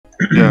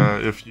Yeah,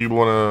 if you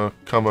want to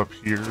come up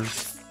here,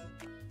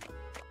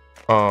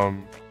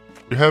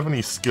 you have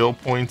any skill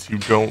points you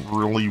don't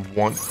really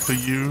want to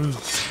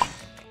use?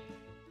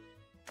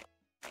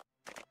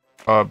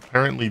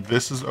 Apparently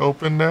this is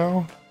open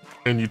now,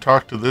 and you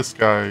talk to this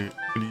guy,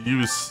 and you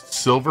use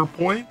silver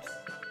points?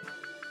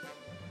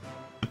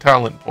 The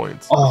talent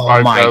points, Oh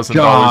for my $5,000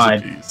 God.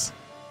 a piece.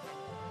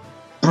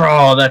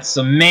 Bro, that's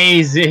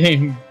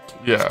amazing!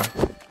 Yeah,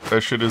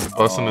 that shit is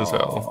bussin' as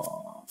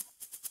hell.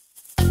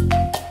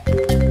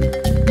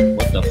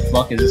 What the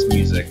fuck is this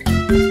music?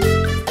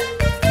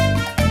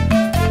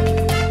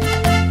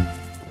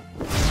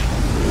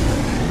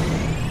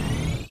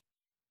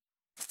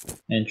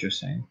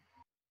 Interesting.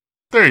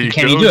 There you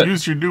Can go, he do it?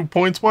 use your new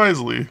points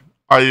wisely.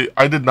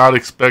 I did not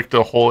expect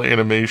a whole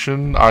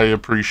animation. I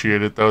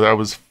appreciate it though, that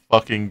was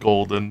fucking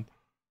golden.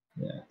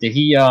 Yeah. Did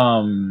he, what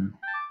am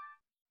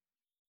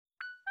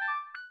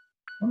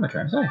I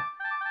trying to say?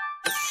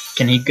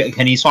 Can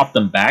he swap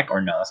them back,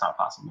 or no, that's not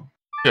possible?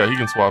 Yeah, he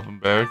can swap them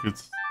back,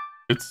 it's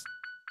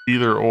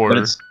either or.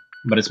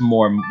 But it's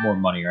more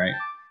money, right?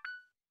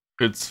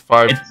 It's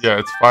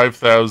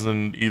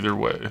 5,000 either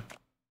way.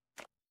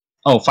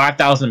 Oh,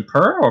 5,000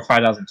 per or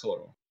 5,000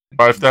 total?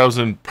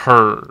 5,000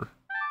 per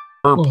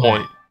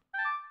point.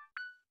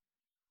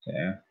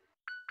 Okay.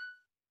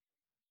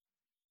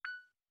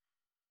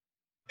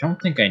 I don't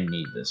think I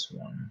need this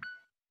one.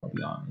 I'll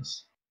be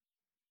honest.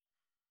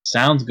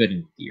 Sounds good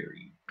in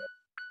theory.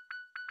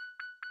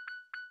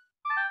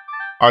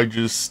 I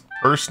just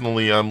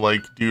personally, I'm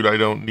like, dude, I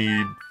don't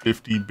need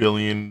 50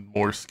 billion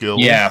more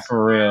skills. Yeah,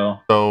 for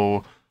real.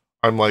 So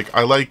I'm like,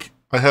 I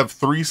have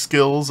 3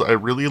 skills I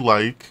really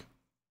like.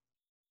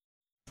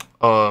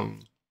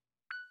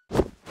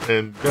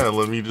 And yeah,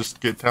 let me just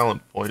get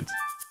talent points.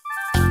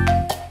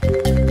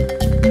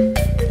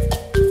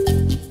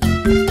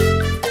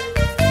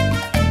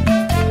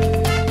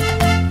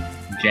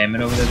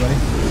 Jamming over there, buddy?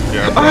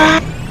 Yeah,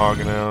 I'm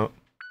hogging out.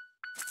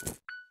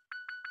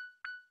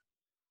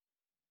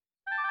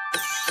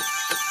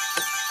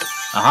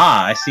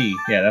 Aha, I see.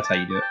 Yeah, that's how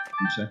you do it.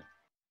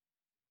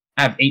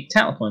 I have 8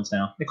 talent points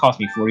now. It cost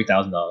me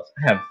 $40,000.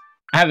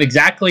 I have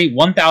exactly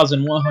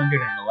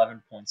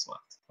 1,111 points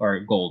left, or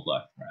gold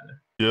left,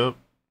 rather. Yep.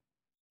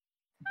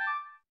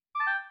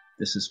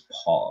 This is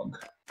Pog.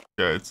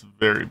 Yeah, it's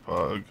very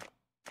Pog.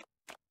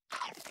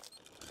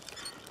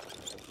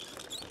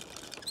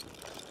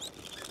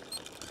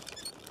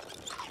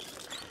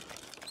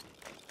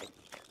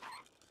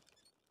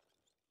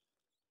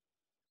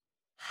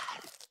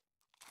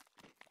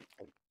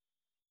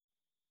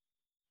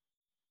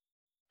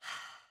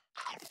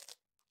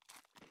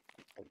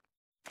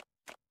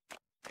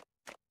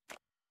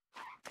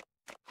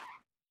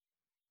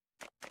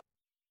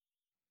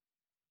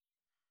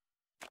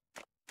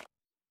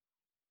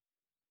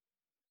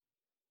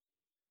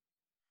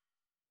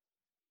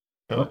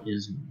 What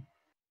is...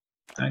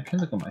 I can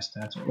look at my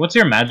stats. What's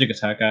your magic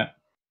attack at?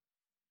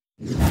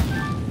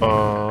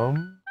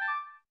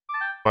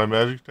 My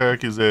magic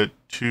attack is at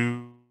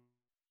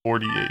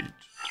 248.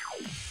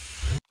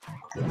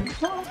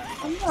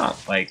 I'm not,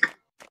 like...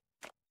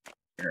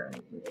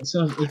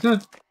 So it's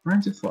not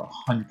granted for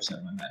 100%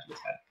 of my magic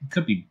attack. It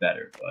could be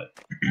better, but...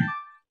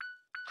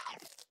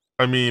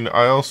 I mean,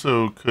 I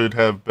also could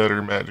have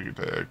better magic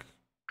attack.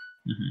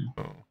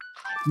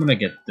 I'm gonna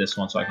get this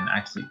one so I can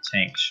actually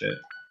tank shit.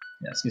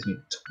 Yeah, this gives me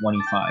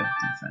 25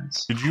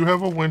 defense. Did you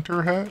have a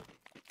winter hat?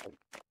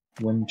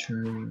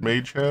 Winter...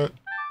 Mage hat?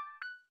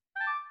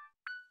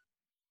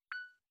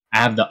 I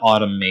have the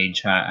autumn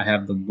mage hat. I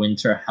have the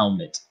winter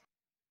helmet.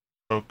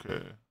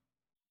 Okay.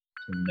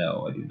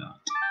 No, I do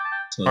not.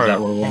 So is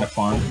that what we're gonna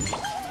farm?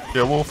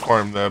 Yeah, we'll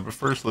farm that, but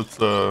first let's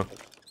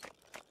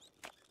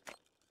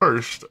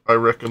First, I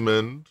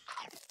recommend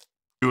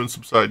doing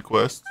some side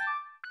quests.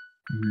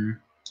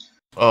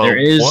 There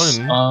is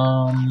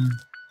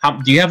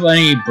do you have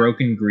any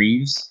broken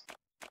greaves?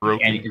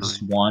 Broken Like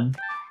just one?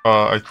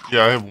 yeah,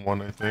 I have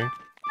one, I think.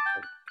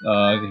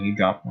 Can you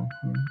drop one?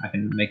 I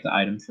can make the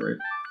item for it.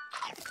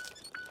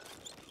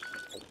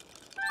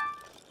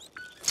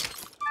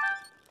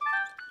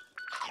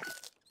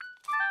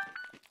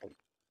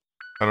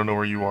 I don't know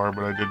where you are,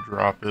 but I did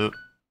drop it.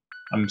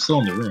 I'm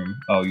still in the room.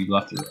 Oh, you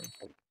left the room.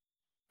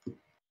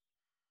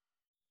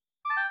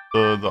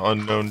 The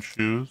unknown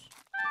shoes.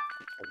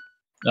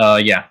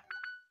 Yeah.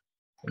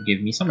 It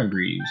gave me summer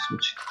greaves,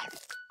 which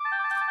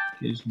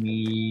gives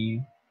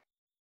me...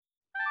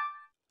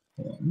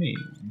 The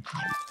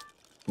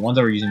ones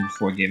I were using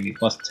before gave me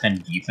plus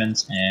 10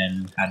 defense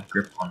and had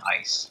grip on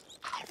ice.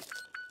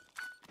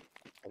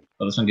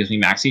 But this one gives me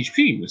max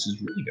HP, which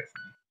is really good for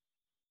me.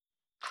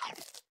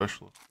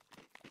 Special.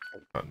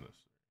 Not this.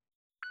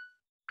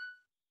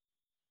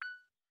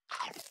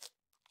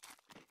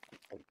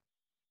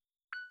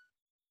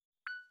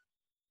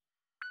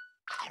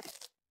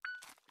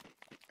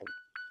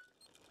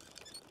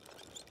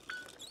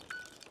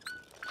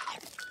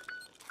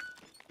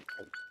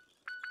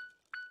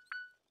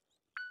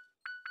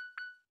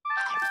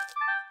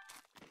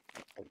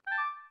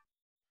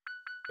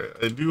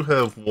 I do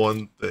have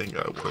one thing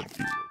I want to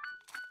do.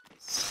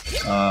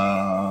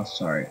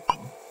 Sorry.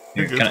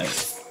 You're Here, good.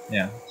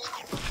 yeah.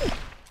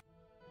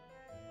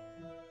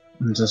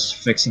 I'm just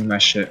fixing my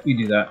shit. We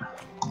do that.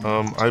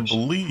 I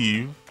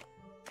believe.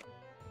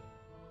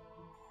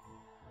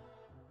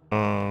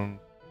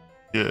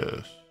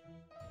 Yes.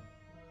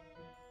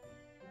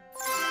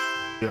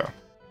 Yeah.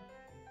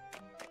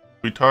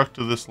 We talked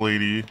to this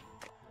lady.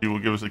 She will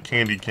give us a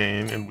candy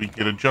cane, and we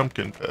get a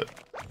jumpkin pet.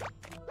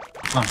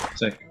 Oh,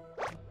 sick.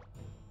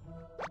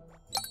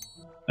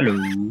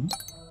 Hello.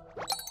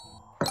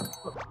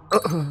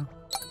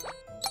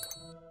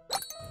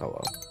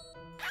 Hello.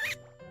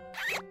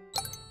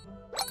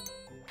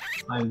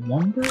 I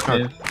wonder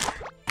if...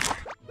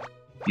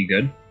 You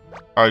good?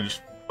 I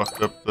just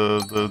fucked up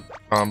the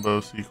combo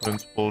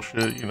sequence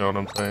bullshit, you know what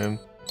I'm saying?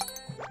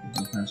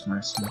 Defense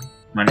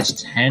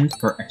minus 10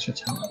 for extra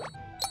talent.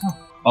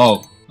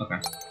 Oh, okay.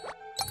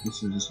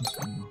 This is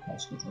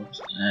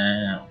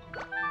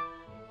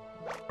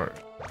Alright.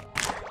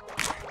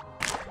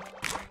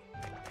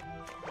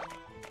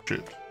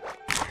 Shit.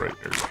 Right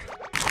there.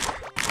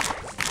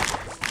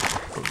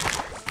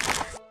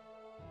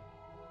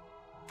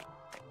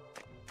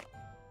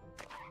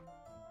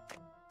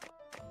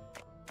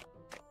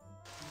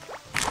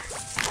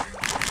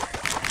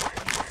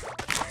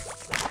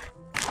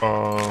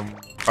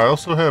 I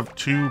also have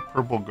 2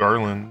 purple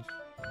garlands.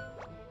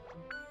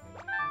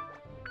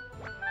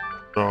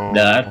 So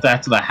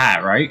that's the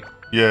hat, right?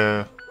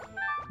 yeah.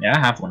 Yeah, I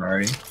have one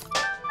already.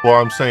 Well,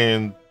 I'm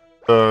saying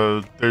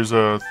there's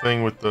a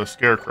thing with the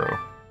scarecrow.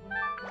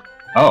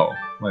 Oh,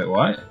 wait,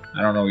 what?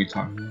 I don't know what you're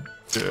talking about.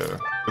 Yeah.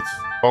 Let's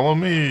follow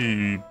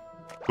me.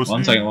 Pussy.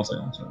 One second.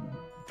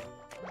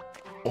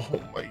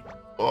 Oh my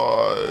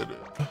god.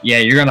 Yeah,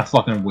 you're gonna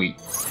fucking wait.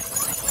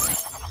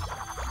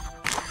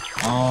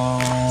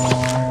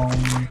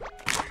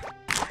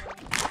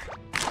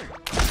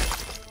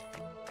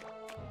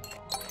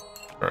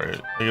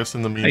 Alright, I guess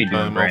in the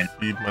meantime I'll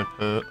feed my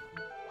pet.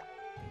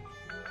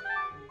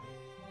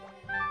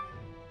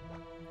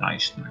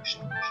 Nice.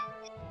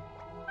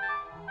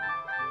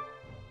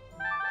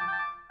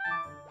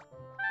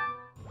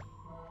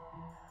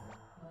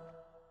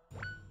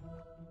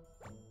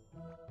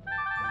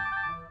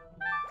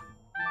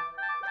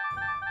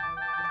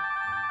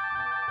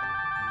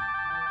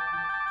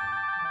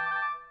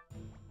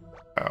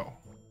 Ow.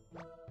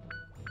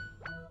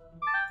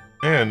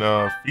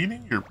 And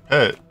feeding your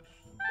pet,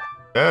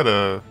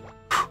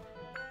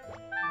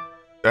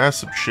 that's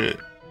some shit.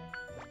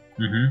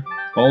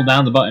 Hold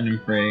down the button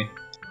and pray.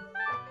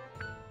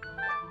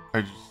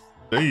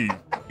 They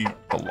eat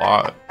a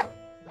lot.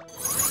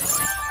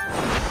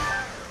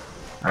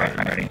 Alright,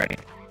 I'm ready.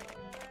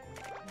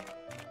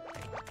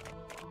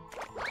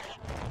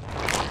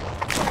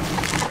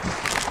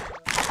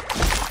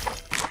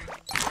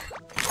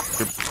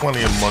 Get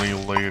plenty of money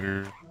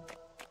later.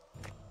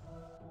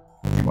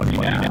 Money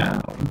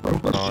now.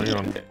 Oh, you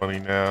don't need money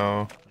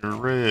now. You're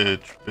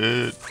rich,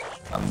 bitch.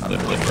 I'm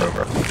literally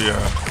broke. Yeah.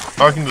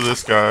 Talking to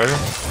this guy,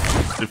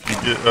 if you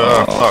get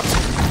fuck.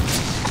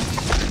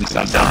 At least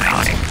I'm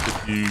dying.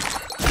 If you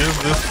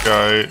give this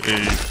guy a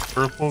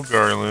purple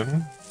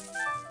garland.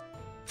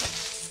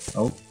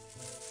 Oh.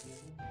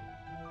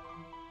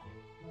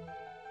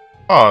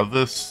 Ah,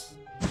 the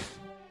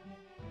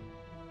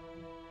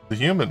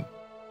human.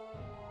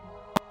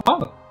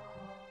 Oh.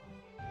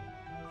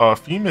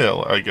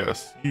 Female, I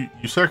guess.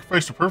 You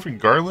sacrificed a perfect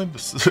garland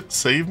to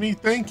save me?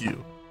 Thank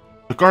you.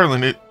 The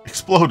garland, it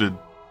exploded.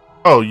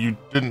 Oh, you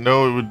didn't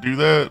know it would do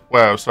that?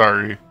 Wow,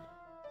 sorry.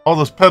 All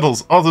those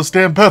petals, all those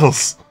damn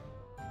petals!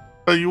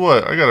 Tell you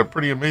what, I got a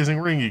pretty amazing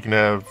ring you can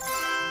have.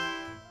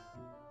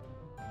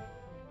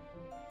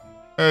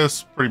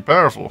 That's pretty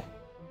powerful.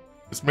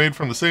 It's made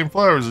from the same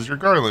flowers as your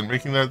garland,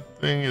 making that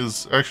thing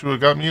is actually what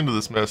got me into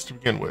this mess to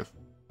begin with.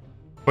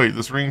 Wait,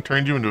 this ring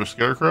turned you into a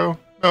scarecrow?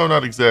 No,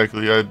 not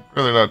exactly. I'd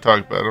rather not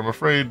talk about it. I'm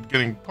afraid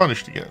getting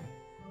punished again.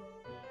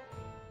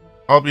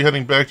 I'll be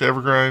heading back to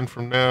Evergrind.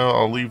 From now,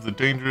 I'll leave the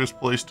dangerous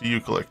place to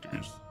you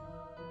collectors.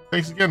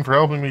 Thanks again for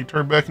helping me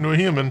turn back into a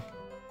human.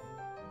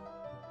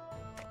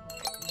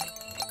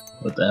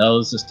 What the hell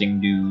does this thing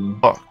do?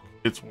 Fuck.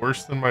 It's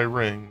worse than my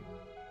ring.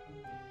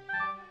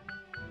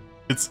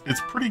 It's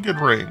pretty good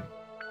ring.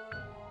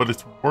 But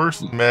it's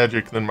worse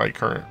magic than my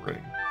current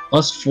ring.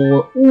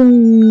 +4.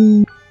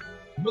 Ooh.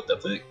 What the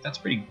fuck? That's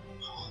pretty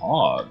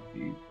hard,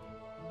 dude.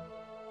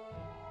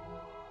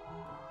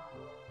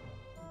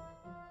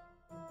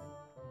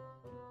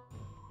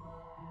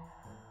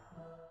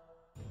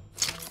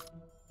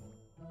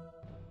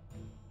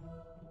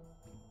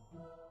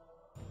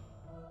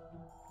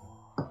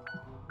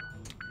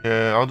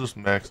 Yeah, I'll just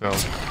max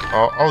out.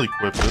 I'll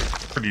equip it.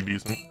 Pretty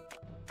decent.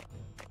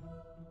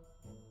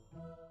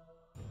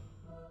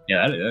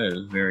 Yeah, that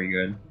is very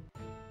good.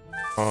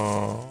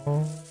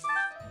 Oh.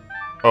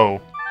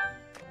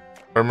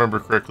 If I remember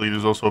correctly,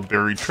 there's also a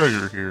buried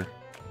treasure here.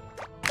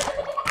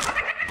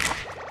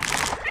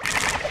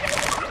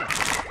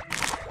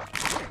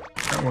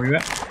 Where you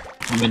at?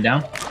 You been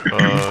down?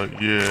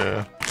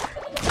 Yeah.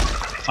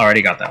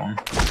 Already got that one.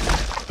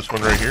 This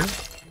one right here?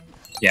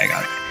 Yeah, I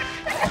got it.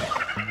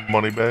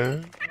 Money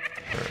bag.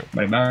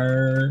 Bye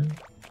bye.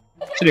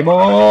 City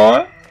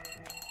boy.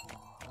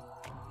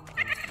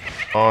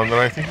 Oh, and then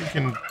I think we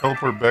can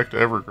teleport back to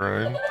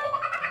Evergrind.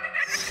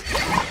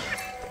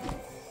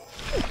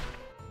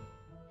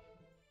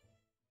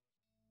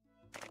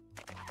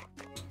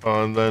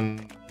 And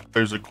then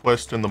there's a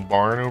quest in the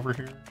barn over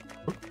here.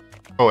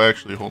 Oh,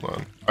 actually, hold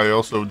on. I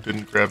also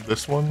didn't grab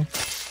this one.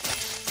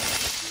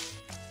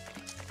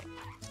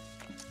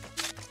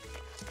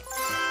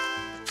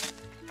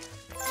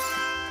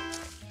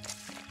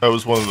 That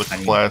was one of the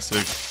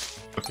classic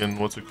fucking,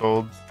 what's it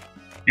called?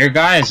 Your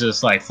guy is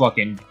just like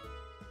fucking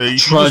he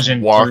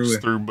trudging just walks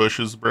through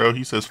bushes, bro.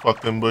 He says, fuck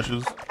them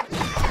bushes.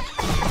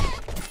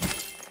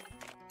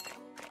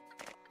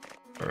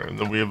 Alright, and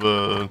then we have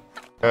a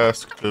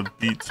task to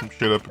beat some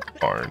shit up at the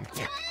barn.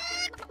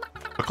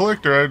 A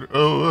collector,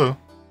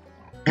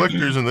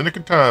 collectors in the nick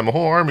of time. A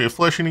whole army of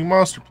flesh-eating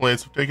monster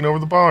plants have taken over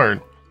the barn.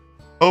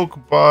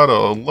 Oak bought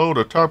a load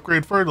of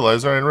top-grade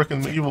fertilizer, and I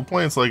reckon the evil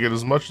plants like it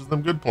as much as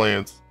them good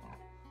plants.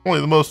 Only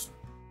the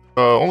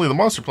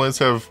monster plants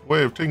have a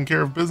way of taking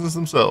care of business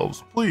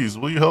themselves. Please,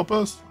 will you help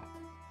us?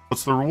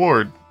 What's the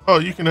reward? Oh,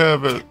 you can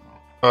have it,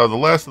 the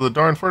last of the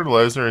darn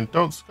fertilizer, and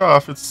don't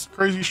scoff, it's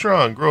crazy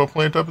strong. Grow a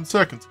plant up in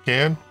seconds, you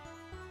can.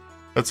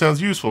 That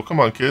sounds useful. Come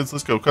on, kids,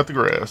 let's go cut the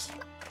grass.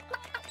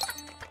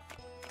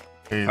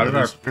 Hey, how did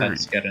our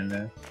pets get in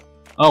there?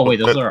 Oh wait,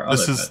 those are our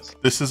other pets.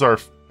 This is our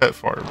pet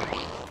farm.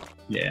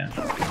 Yeah.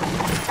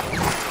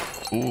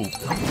 Ooh.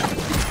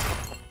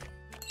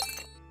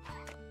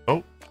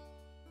 Oh.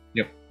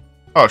 Yep.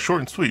 Oh, short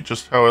and sweet,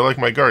 just how I like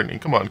my gardening.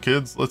 Come on,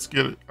 kids, let's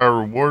get our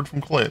reward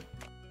from Clint.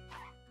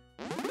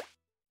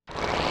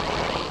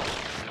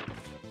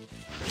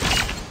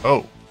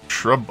 Oh,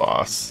 shrub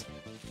boss.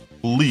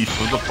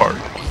 Leaf of the park.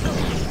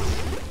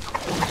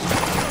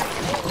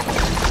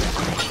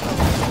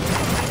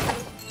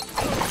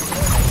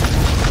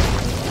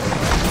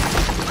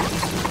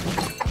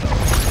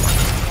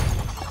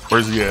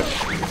 Where's he at?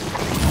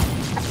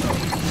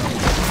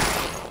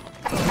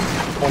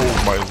 Oh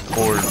my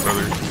lord,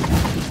 brother.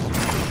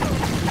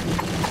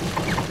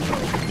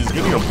 He's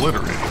getting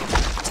obliterated.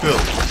 Still.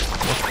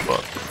 What the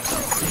fuck?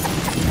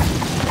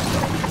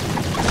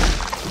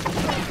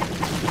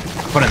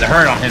 Putting the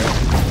hurt on him.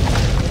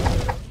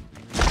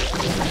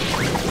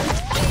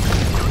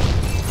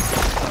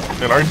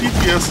 And our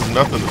DPS is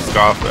nothing to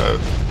scoff at.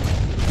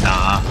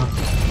 Nah.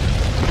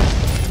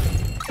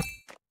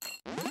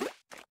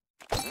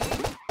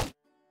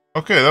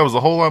 Okay, that was a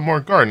whole lot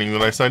more gardening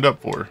than I signed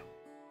up for.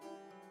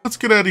 Let's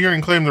get out of here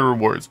and claim the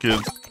rewards,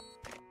 kids.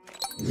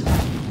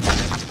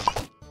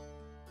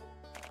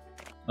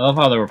 I love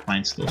how there were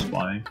plants still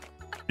spawning.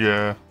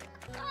 Yeah.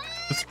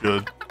 It's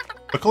good.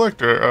 A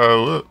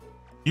collector,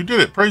 you did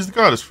it! Praise the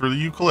goddess for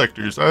you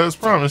collectors. As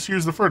promised,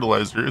 here's the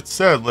fertilizer. It's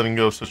sad letting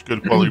go of such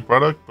good quality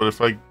product, but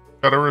if I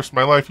gotta risk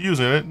my life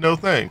using it, no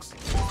thanks.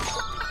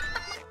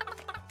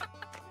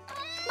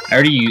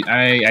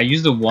 I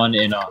used the one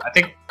in, I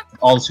think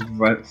all the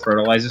super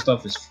fertilizer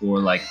stuff is for,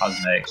 like,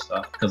 cosmetic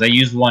stuff. Because I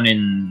used one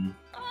in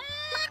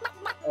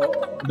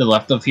the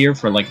left of here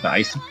for, like, the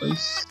icy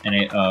place, and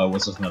it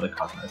was just another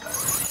cosmetic item.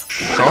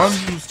 Sean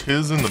used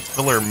his in the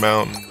Pillar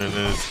Mountain, and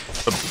it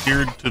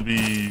appeared to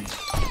be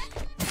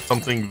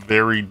something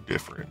very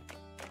different.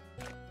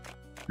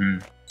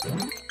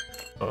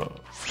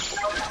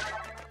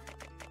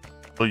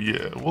 But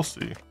yeah, we'll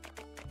see.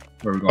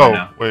 Where are we going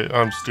now? Wait,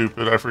 I'm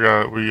stupid. I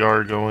forgot we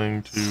are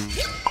going to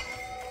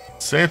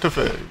Santa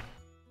Fe.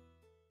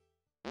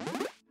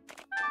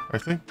 I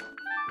think.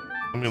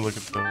 Let me look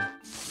at the.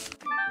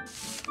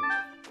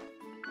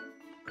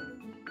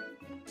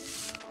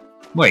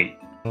 Wait.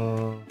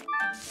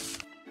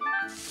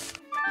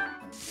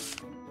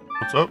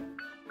 What's up?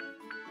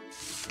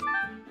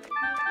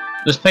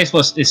 This place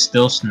is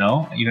still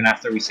snow even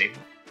after we saved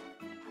it.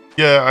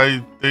 Yeah,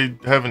 they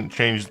haven't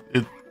changed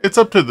it. It's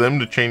up to them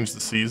to change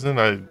the season.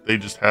 They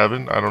just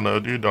haven't. I don't know,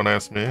 dude. Don't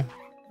ask me.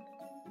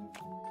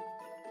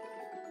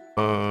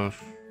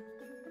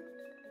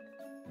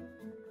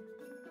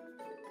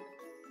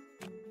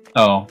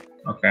 Oh,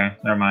 okay.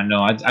 Never mind.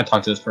 No, I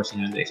talked to this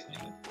person and they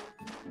explained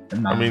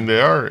it. I mean, they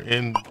are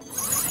in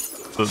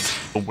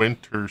the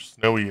winter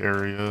snowy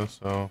area,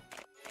 so.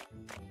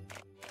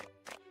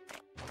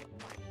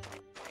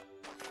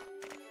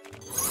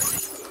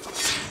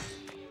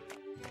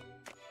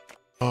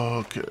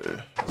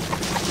 Okay.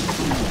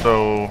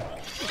 So,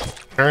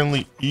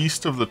 apparently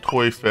east of the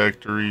toy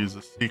factory is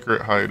a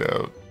secret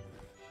hideout.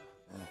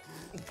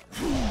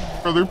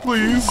 Brother,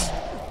 please!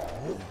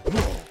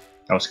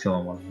 I was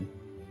killing one of them.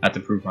 I have to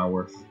prove my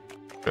worth.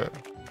 Okay.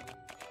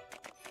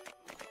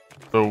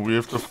 So we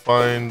have to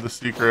find the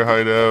secret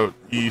hideout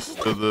east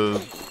of the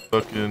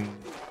fucking...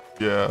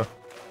 yeah.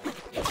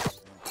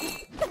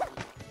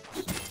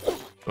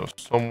 So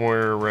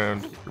somewhere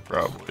around here,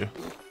 probably.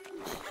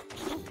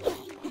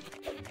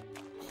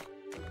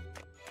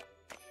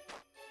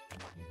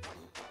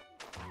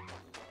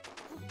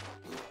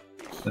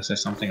 Looks like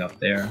something up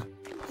there.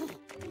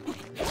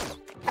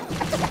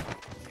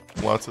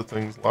 Lots of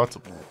things, lots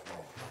of...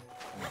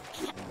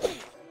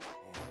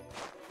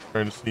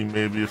 Trying to see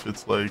maybe if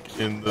it's like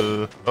in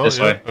the... Oh, This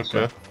yeah, way.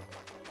 okay.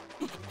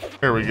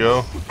 There we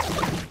go.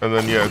 And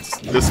then, yeah, it's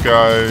this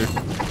guy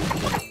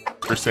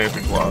for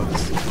Santa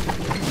Claus.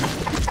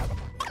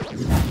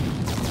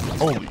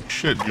 Holy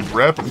shit, dude.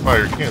 Rapid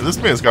fire cannon. This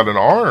man's got an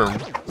arm.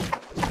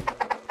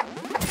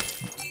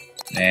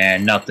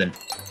 And nothing.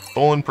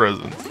 Stolen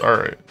presents.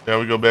 Alright, now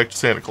we go back to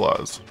Santa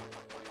Claus.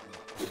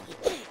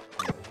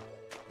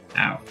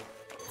 Ow.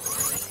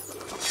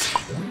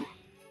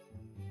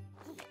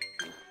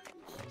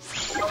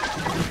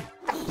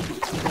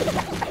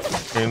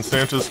 And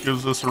Santa's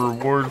gives us a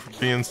reward for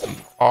being some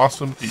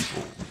awesome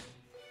people.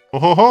 Oh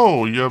ho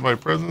ho! You have my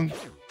present.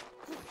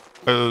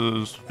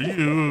 As for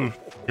you,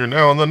 you're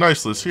now on the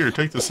nice list. Here,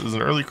 take this as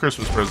an early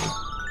Christmas present.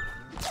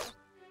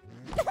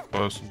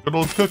 Some good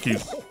old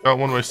cookies. Got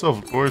one myself,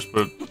 of course,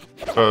 but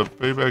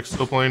payback's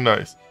still plain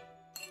nice.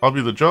 I'll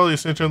be the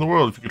jolliest Santa in the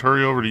world if you could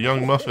hurry over to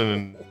Young Muffin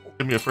and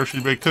give me a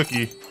freshly baked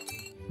cookie.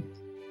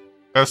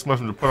 Ask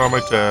Muffin to put on my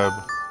tab.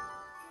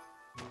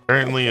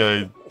 Apparently,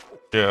 I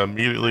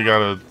immediately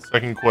got a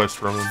second quest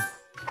from him.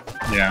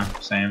 Yeah,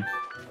 same.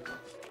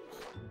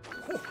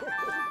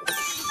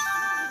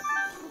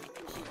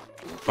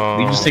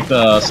 We just take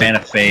the Santa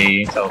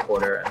Fe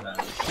teleporter and then...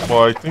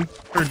 Well, I think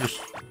we're just...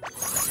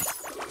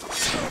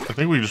 I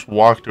think we just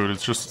walk to it,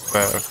 it's just as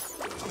fast.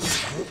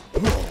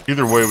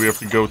 Either way, we have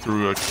to go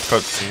through a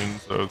cutscene,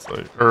 so it's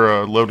like...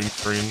 Or a loading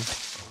screen.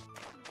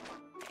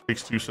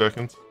 Takes 2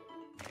 seconds.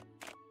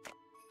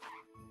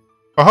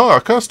 Aha,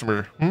 a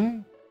customer!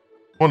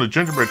 Want a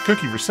gingerbread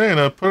cookie for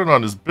Santa? Put it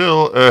on his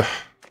bill. I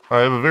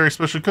have a very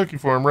special cookie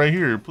for him right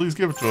here. Please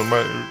give it to him.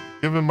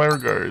 Give him my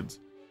regards.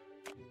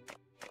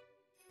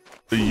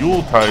 The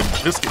Yuletide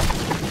biscuit.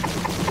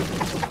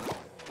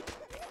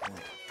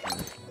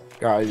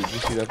 Guys, did you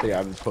see that they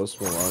added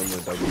Post Malone in the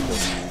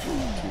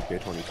WWE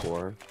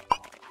 2K24?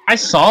 I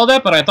saw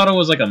that, but I thought it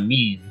was like a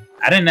meme.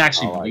 I didn't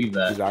actually believe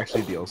that. It's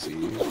actually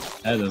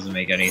DLC. That doesn't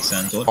make any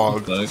sense.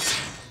 What the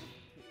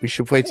fuck? We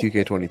should play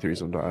 2K23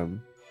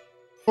 sometime.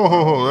 Oh,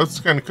 ho, ho, that's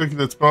the kind of cookie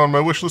that's been on my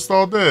wish list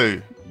all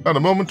day. Not a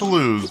moment to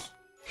lose.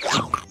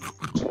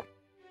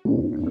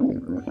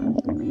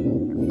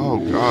 Oh,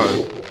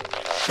 God.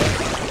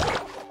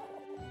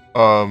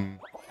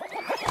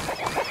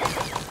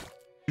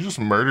 You just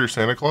murder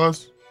Santa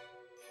Claus?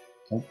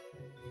 Oh.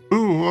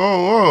 Ooh,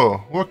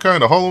 oh, what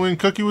kind of Halloween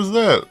cookie was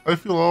that? I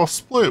feel all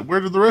split. Where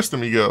did the rest of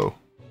me go?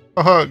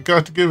 Haha,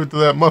 got to give it to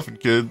that muffin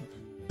kid.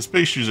 His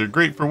space shoes are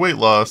great for weight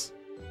loss.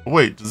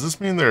 Wait, does this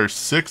mean there are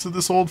 6 of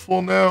this old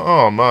fool now?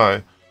 Oh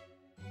my.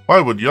 Why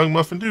would young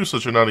Muffin do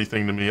such a naughty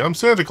thing to me? I'm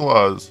Santa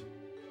Claus.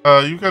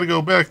 You gotta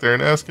go back there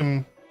and ask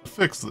him to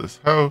fix this.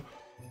 How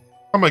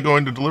am I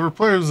going to deliver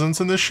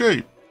presents in this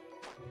shape?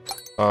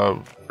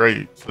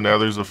 Great. So now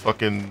there's a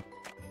fucking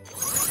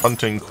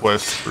hunting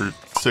quest for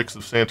 6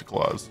 of Santa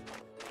Claus.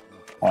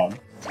 I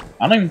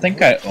don't even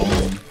think I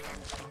own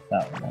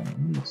that one. Let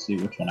me see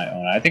which one I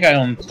own. I think I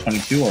own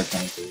 22 or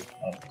 23.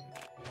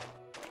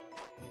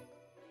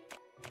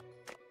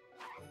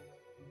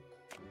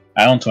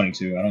 I own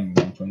 22. I don't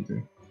even own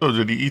 23. Oh,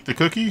 did he eat the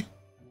cookie?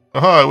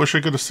 Aha, I wish I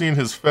could have seen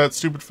his fat,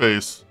 stupid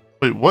face.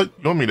 Wait, what?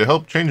 You want me to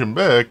help change him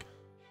back?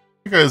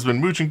 That guy's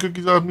been mooching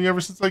cookies off me ever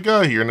since I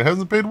got here, and it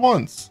hasn't paid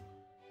once.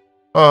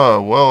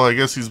 Well, I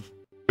guess he's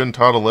been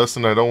taught a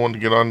lesson. I don't want to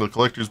get on the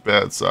collector's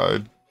bad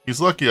side.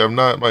 He's lucky I'm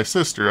not my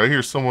sister. I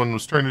hear someone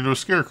was turned into a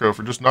scarecrow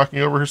for just knocking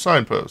over her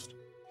signpost.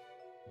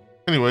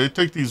 Anyway,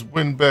 take these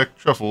win-back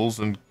truffles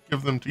and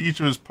give them to each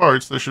of his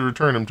parts that should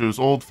return him to his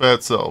old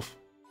fat self.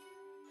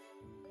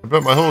 I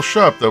bet my whole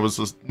shop that was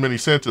a mini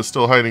Santa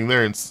still hiding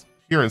there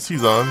here in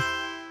Cezanne.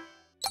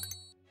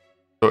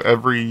 So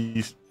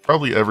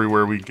probably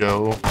everywhere we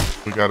go,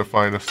 we gotta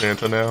find a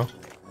Santa now.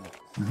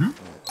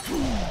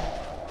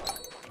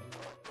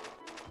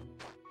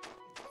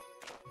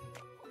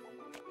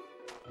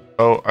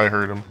 Oh, I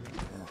heard him.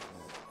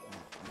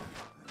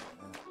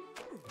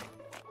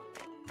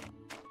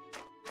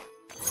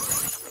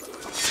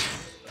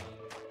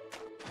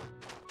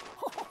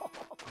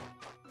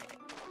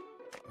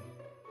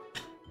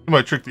 You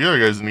might trick the other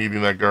guys into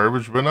eating that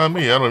garbage, but not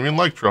me. I don't even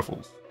like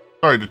truffles.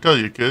 Sorry to tell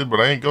you, kid,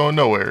 but I ain't going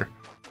nowhere.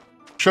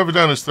 Shove it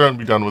down his throat and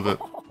be done with it.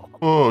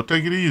 Whoa,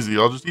 take it easy.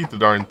 I'll just eat the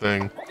darn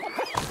thing.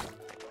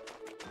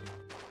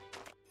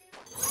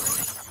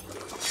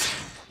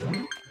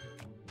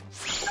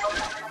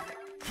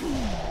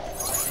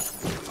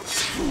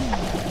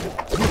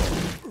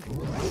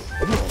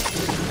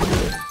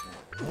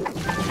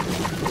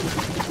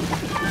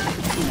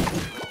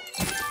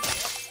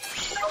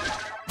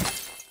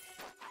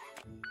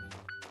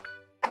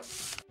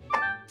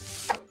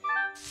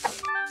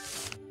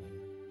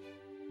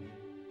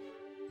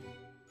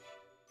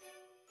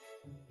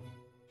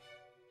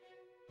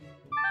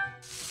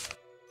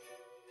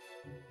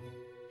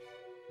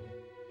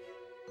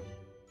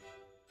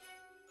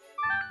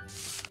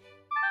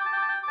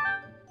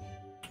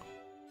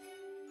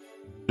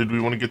 Did we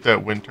want to get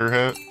that winter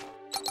hat?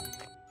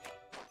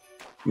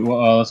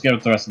 Well, let's get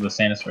with the rest of the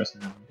Santas first.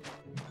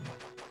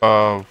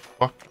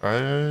 Fuck,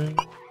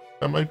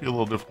 that might be a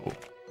little difficult.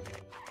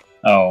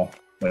 Oh,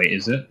 wait, Wait,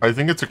 is it? I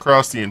think it's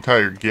across the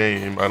entire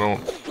game. I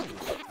don't...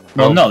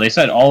 Well, no, they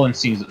said all in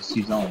season.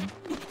 Did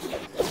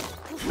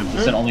They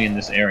they? said only in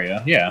this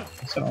area. Yeah,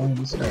 they said only in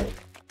this area.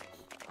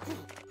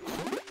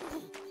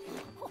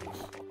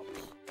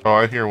 Oh,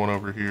 I hear one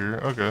over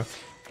here. Okay.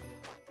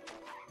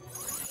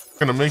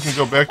 Gonna make me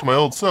go back to my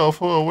old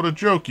self. Oh, what a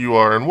joke you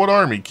are. And what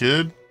army,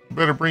 kid? You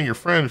better bring your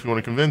friend if you want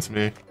to convince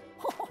me.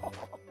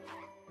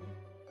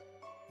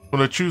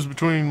 When I choose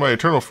between my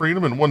eternal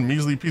freedom and one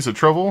measly piece of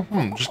trouble?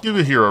 Just give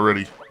it here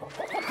already.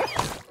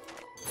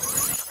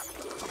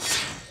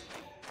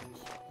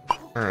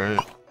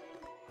 Alright.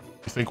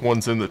 You think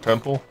one's in the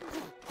temple?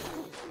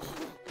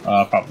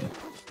 Probably.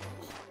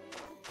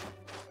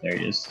 There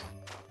he is.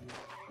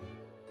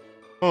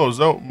 Oh, is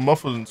that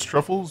muffins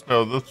truffles?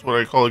 No, that's what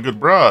I call a good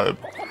bribe.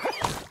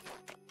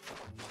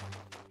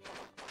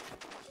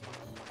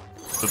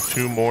 So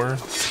 2 more.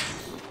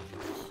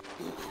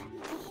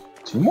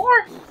 2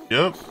 more?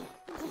 Yep.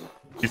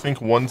 You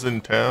think one's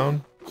in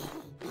town?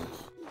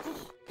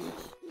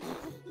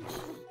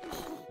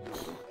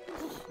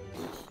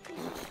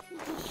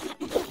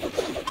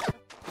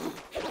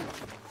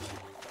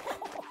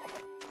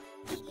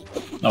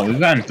 No, we've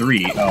gotten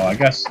 3. Oh, I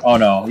guess. Oh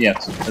no, yeah,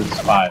 it's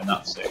 5,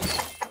 not 6.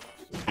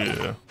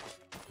 Yeah.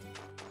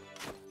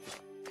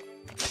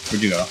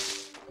 Where'd you go?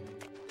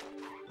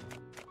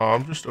 Oh,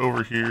 I'm just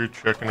over here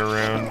checking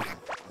around,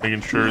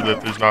 making sure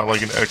that there's not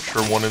like an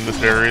extra one in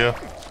this area.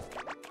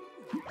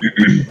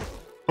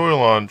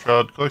 Toil on,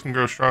 child. Collect and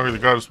grow stronger. The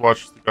goddess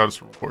watches, the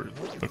goddess rewards.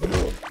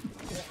 Okay.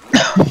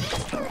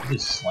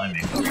 This is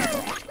slimy.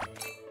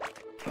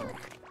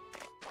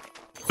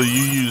 So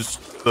you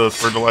used the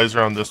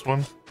fertilizer on this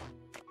one?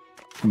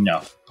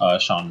 No,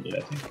 Sean did,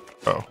 I think.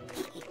 Oh.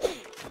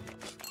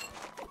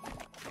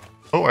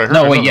 Oh, I heard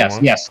No, wait,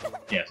 another yes, one.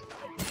 yes.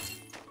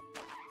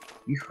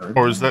 You heard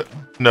Or is that...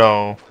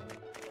 No.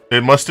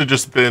 It must have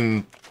just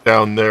been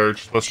down there. It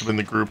just must have been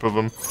the group of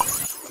them.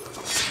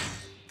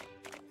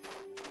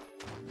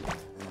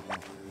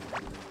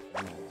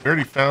 We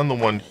already found the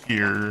one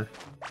here.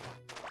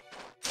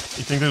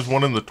 You think there's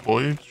one in the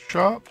toy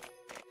shop?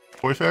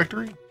 Toy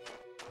factory?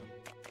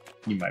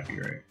 You might be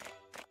right.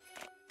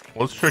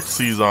 Let's check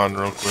Cezanne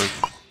real quick.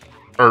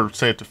 Or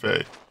Santa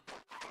Fe.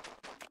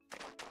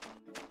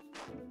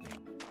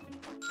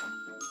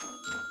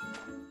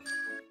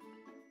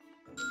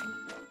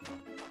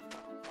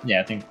 Yeah,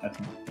 I think I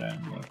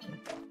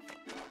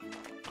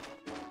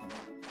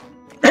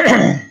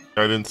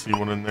didn't see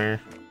one in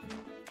there.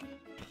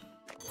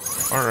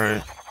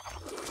 Alright.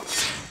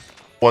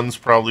 One's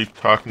probably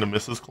talking to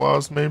Mrs.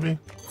 Claus, maybe?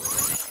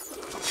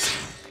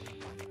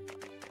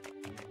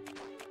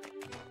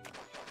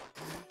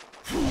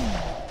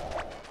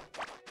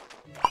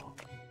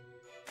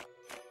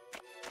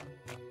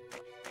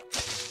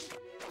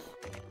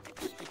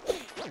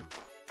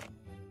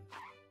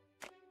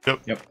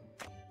 Yep.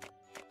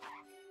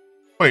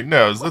 Wait,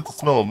 now, is that the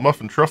smell of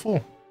muffin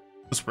truffle?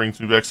 This brings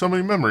me back so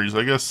many memories.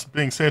 I guess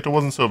being Santa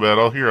wasn't so bad.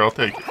 I'll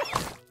take it.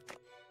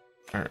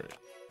 Alright.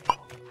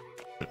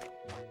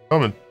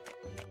 Coming.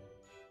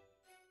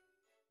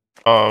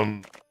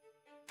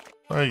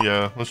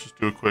 Yeah, let's just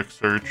do a quick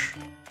search.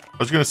 I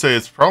was gonna say,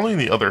 it's probably in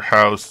the other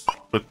house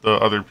with the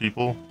other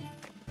people.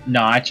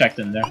 No, I checked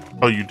in there.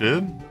 Oh, you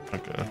did?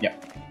 Okay. Yeah.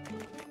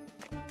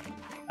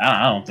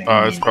 I don't think.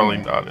 It's probably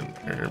not in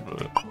there,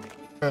 but...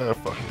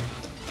 fuck it.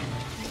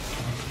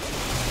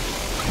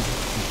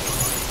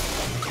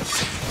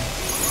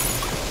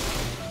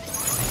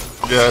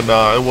 Yeah,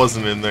 nah, it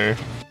wasn't in there.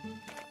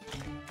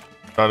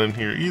 Not in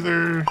here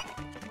either.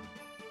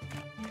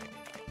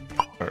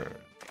 Alright.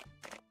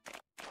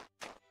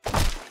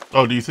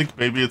 Oh, do you think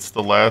maybe it's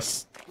the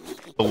last...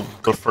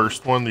 The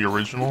first one, the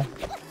original?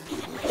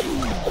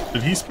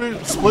 Did he split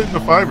into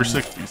 5 or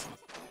 6 pieces?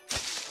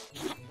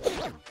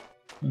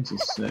 It's a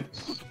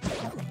 6.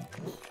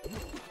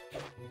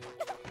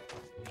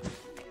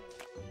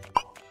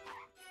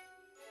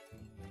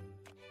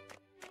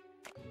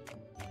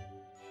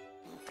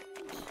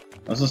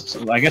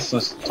 I guess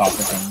let's talk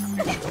with him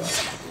and make sure.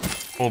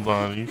 Hold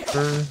on, are you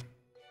sure?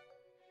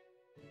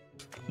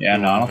 Yeah,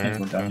 no, I don't think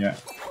we're done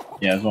yet.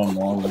 Yeah, there's one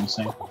more we're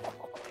missing.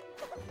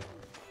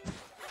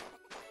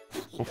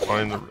 We'll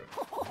find the rest.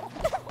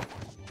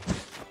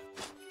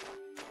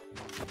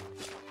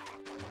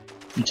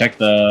 You checked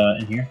the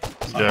in here?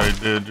 Yeah, I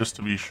did, just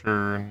to be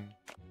sure, and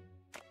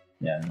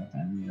Yeah,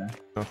 nothing either.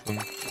 nothing.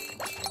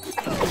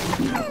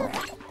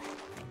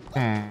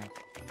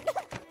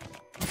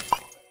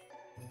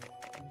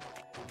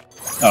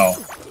 Oh.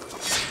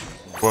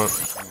 What?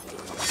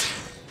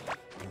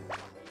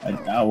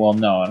 Well,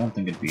 no, I don't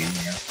think it'd be in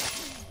here.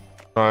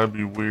 That'd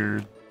be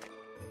weird.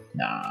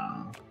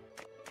 Nah.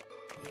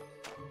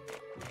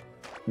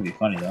 It'd be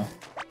funny though.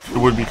 It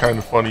would be kind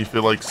of funny if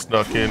it like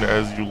snuck in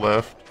as you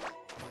left.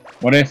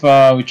 What if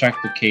we check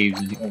the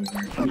caves over here?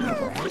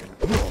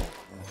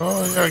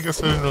 Oh yeah, I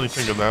guess I didn't really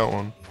think of that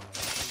one.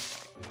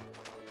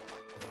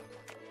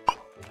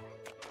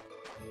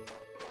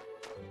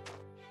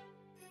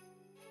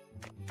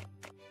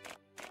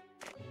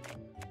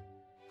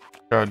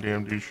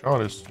 Goddamn, dude,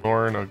 Sean is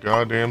snoring a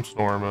goddamn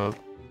storm up.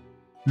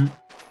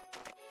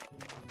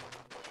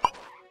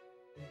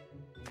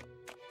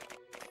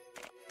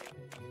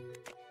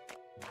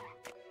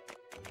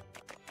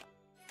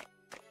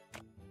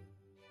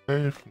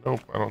 Safe?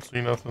 Nope, I don't see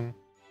nothing.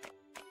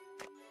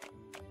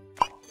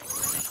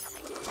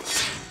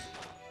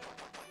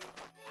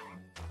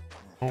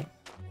 Nope,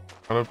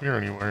 not up here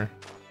anywhere.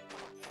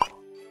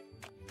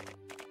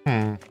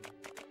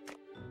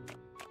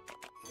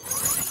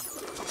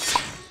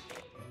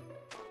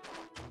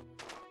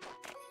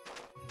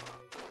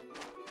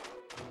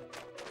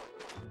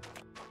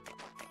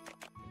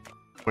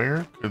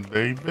 Where could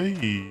they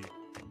be?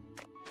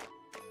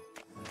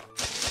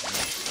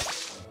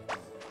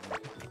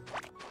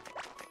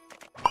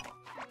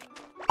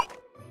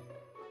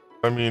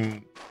 I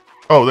mean,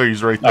 oh, there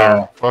he's right there.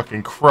 Oh.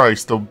 Fucking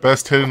Christ, the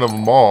best hidden of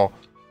them all.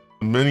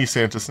 The mini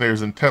Santa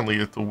stares intently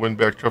at the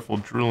windback truffle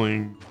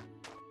drool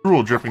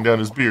dripping down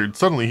his beard.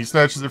 Suddenly, he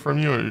snatches it from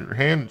you in your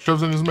hand and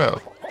shoves it in his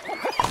mouth.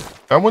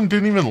 That one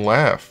didn't even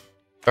laugh.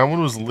 That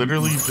one was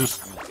literally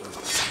just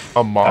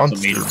a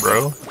monster,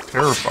 bro.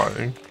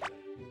 Terrifying.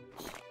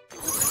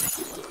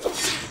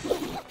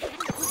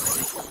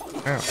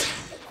 Ow.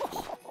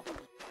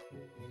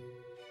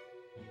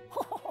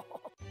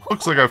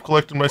 Looks like I've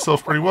collected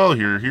myself pretty well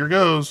here. Here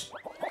goes.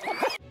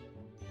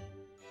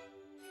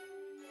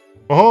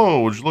 Oh,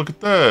 would you look at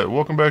that?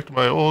 Welcome back to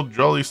my old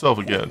jolly self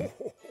again.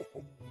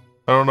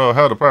 I don't know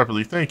how to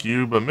properly thank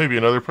you, but maybe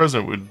another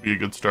present would be a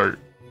good start.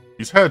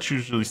 These hats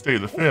usually stay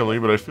in the family,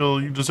 but I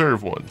feel you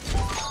deserve one.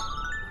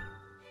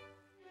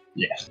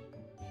 Yeah.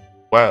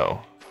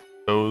 Wow.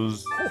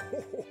 Those...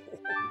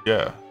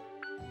 Yeah.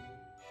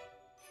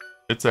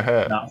 It's a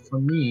hat. Not for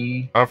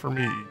me. Not for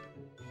me.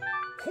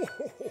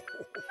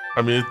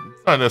 I mean,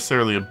 it's not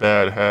necessarily a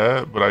bad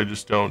hat, but I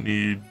just don't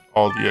need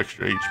all the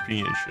extra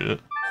HP and shit.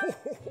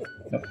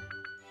 Yep.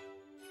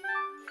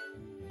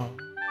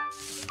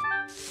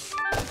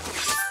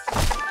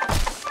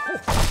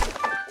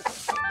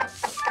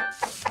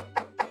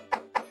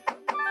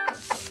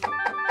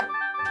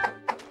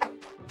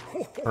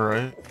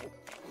 Alright.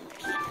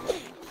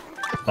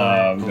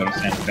 We go to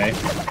Santa Fe.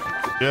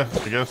 Yeah,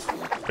 I guess.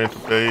 Santa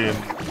Fe and...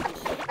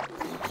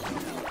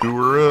 do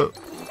her up.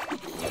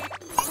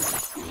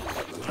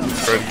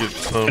 Try to get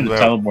some of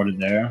that. Teleported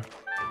there.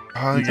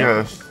 I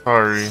guess.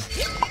 Sorry.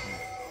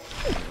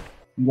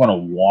 You want to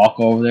walk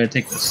over there,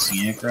 take the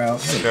scenic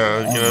route?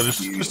 Yeah, you know,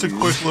 just a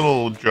quick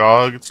little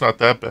jog. It's not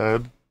that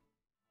bad.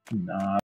 Nah.